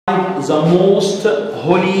the most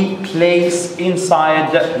holy place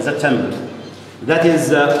inside the temple. That is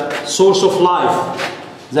the source of life,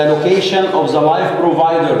 the location of the life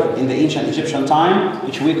provider in the ancient Egyptian time,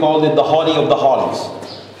 which we called it the Holy of the Holies.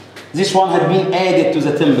 This one had been added to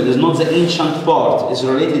the temple. It's not the ancient part. It's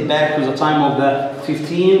related back to the time of the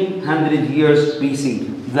 1500 years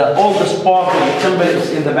BC. The oldest part of the temple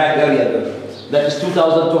is in the back area there. That is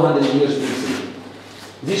 2200 years BC.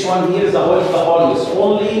 This one here is the Holy of the Holies.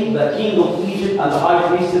 Only the king of Egypt and the high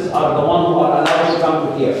priestess are the ones who are allowed to come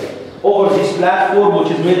to here. Over this platform,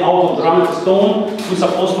 which is made out of granite stone, we're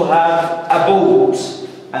supposed to have a boat.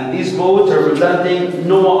 And this boat representing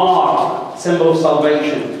Noah's Ark, symbol of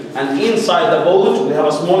salvation. And inside the boat, we have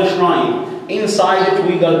a small shrine. Inside it,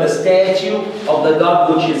 we got the statue of the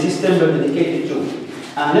god which is this temple dedicated to.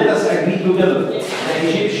 And let us agree together, the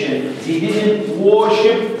Egyptians, they didn't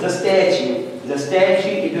worship the statue. The statue,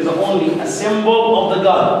 it is only a symbol of the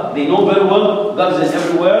god. They know very well, God is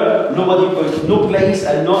everywhere. No place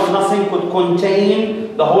and nothing could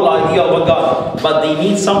contain the whole idea of a god. But they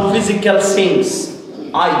need some physical things,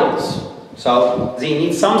 idols. So they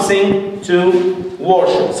need something to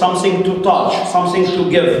worship, something to touch, something to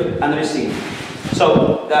give and receive.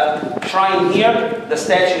 So the shrine here, the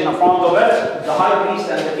statue in front of it, the high priest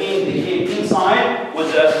and the king, they came inside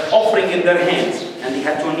with the offering in their hands. And they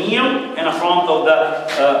had to kneel in front of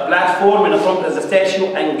the platform, in front of the statue,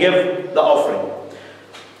 and give the offering.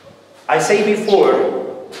 I say before,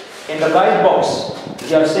 in the guidebox,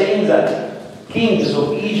 they are saying that kings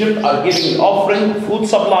of Egypt are giving offering food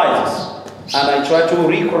supplies. And I try to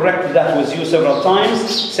recorrect that with you several times,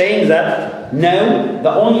 saying that no,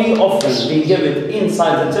 the only offering they give it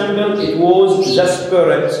inside the temple, it was the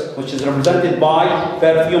spirit, which is represented by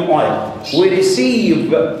perfume oil. We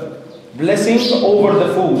receive blessings over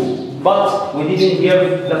the food, but we didn't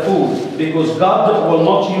give the food, because God will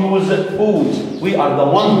not use food. We are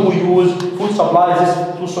the one who use food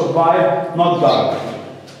supplies to survive, not God.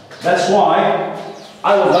 That's why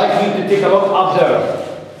I would like you to take a look up there.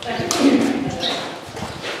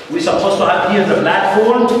 We're supposed to have here the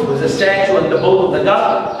platform with the statue and the boat of the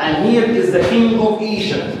god, and here is the king of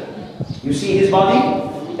Egypt. You see his body?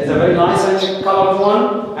 It's a very nice and colored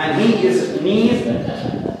one, and he is knees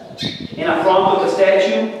in front of the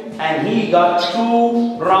statue, and he got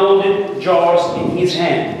two rounded jars in his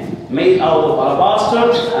hand, made out of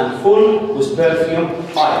alabaster and full with perfume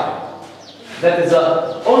oil. That is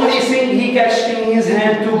the only thing he catched in his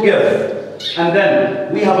hand to give. And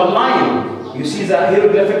then we have a lion. You see the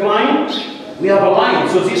hieroglyphic line? We have a line.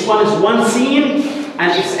 So this one is one scene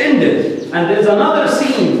and it's ended. And there's another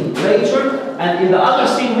scene later, and in the other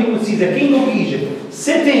scene we could see the king of Egypt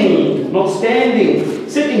sitting, not standing.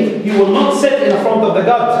 Sitting. He will not sit in front of the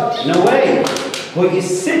god. No way. He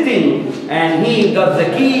is sitting, and he got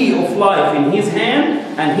the key of life in his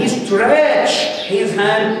hand, and he stretched his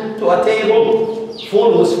hand to a table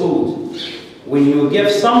full with food. When you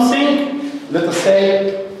give something, let us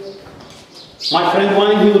say, my friend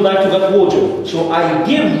wanted, he would like to get water. So I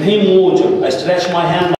give him water. I stretch my hand